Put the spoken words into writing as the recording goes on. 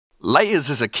Layers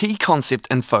is a key concept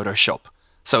in Photoshop.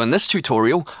 So in this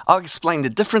tutorial, I'll explain the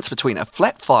difference between a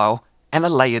flat file and a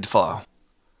layered file.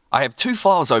 I have two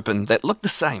files open that look the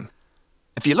same.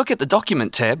 If you look at the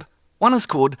Document tab, one is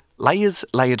called Layers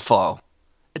Layered File.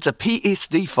 It's a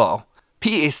PSD file.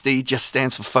 PSD just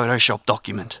stands for Photoshop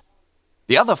Document.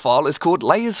 The other file is called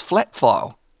Layers Flat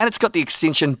File, and it's got the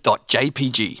extension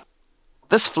 .jpg.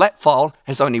 This flat file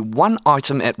has only one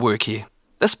item at work here.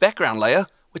 This background layer,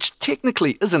 which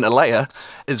technically isn't a layer,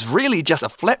 is really just a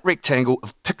flat rectangle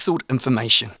of pixeled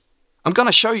information. I'm going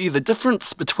to show you the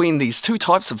difference between these two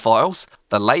types of files,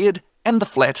 the layered and the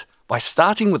flat, by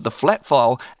starting with the flat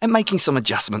file and making some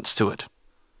adjustments to it.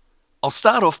 I'll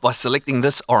start off by selecting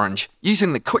this orange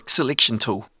using the Quick Selection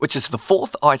tool, which is the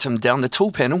fourth item down the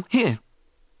tool panel here.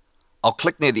 I'll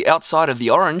click near the outside of the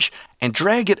orange and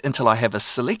drag it until I have a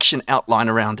selection outline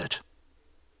around it.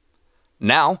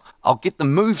 Now, I'll get the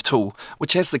Move tool,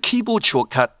 which has the keyboard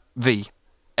shortcut V.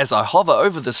 As I hover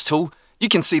over this tool, you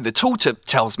can see the tooltip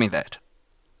tells me that.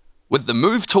 With the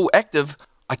Move tool active,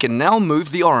 I can now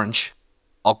move the orange.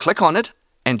 I'll click on it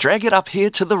and drag it up here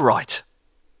to the right.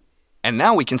 And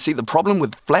now we can see the problem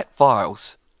with flat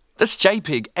files. This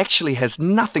JPEG actually has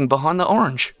nothing behind the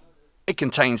orange. It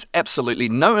contains absolutely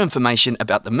no information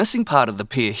about the missing part of the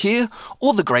pear here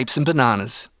or the grapes and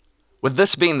bananas. With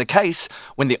this being the case,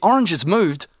 when the orange is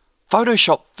moved,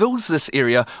 Photoshop fills this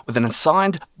area with an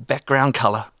assigned background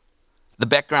color. The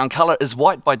background color is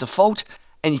white by default,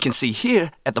 and you can see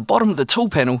here at the bottom of the tool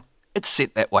panel, it's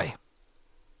set that way.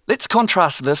 Let's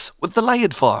contrast this with the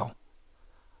layered file.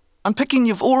 I'm picking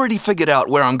you've already figured out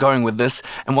where I'm going with this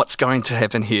and what's going to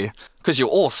happen here, because you're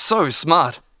all so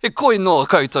smart. He koi no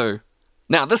koutou.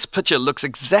 Now this picture looks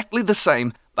exactly the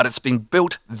same, but it's been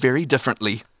built very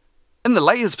differently. In the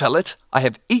Layers palette, I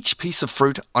have each piece of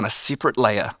fruit on a separate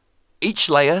layer. Each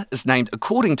layer is named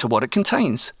according to what it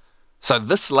contains. So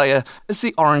this layer is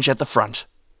the orange at the front.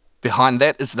 Behind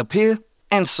that is the pear,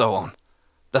 and so on.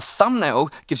 The thumbnail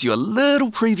gives you a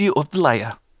little preview of the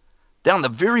layer. Down the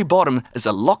very bottom is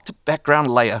a locked background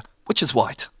layer, which is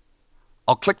white.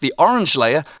 I'll click the orange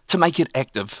layer to make it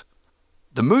active.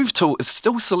 The Move tool is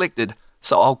still selected,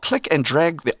 so I'll click and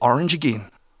drag the orange again.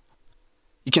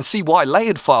 You can see why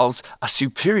layered files are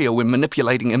superior when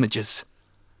manipulating images.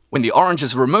 When the orange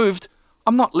is removed,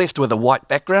 I'm not left with a white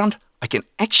background. I can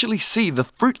actually see the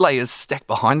fruit layers stacked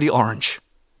behind the orange.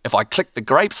 If I click the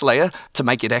grapes layer to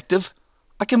make it active,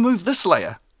 I can move this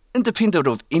layer, independent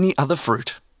of any other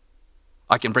fruit.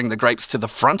 I can bring the grapes to the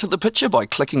front of the picture by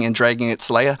clicking and dragging its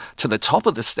layer to the top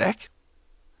of the stack.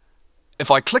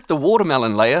 If I click the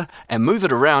watermelon layer and move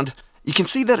it around, you can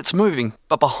see that it's moving,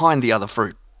 but behind the other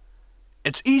fruit.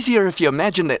 It's easier if you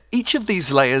imagine that each of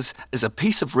these layers is a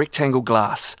piece of rectangle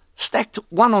glass, stacked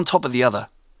one on top of the other.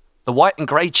 The white and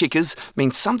grey checkers mean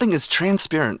something is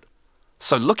transparent.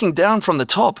 So looking down from the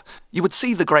top, you would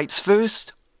see the grapes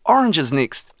first, oranges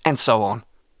next, and so on.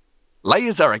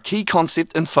 Layers are a key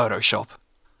concept in Photoshop.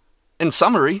 In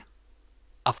summary,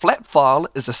 a flat file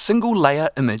is a single layer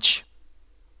image.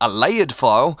 A layered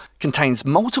file contains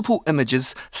multiple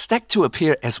images stacked to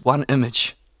appear as one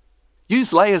image.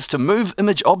 Use layers to move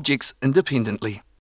image objects independently.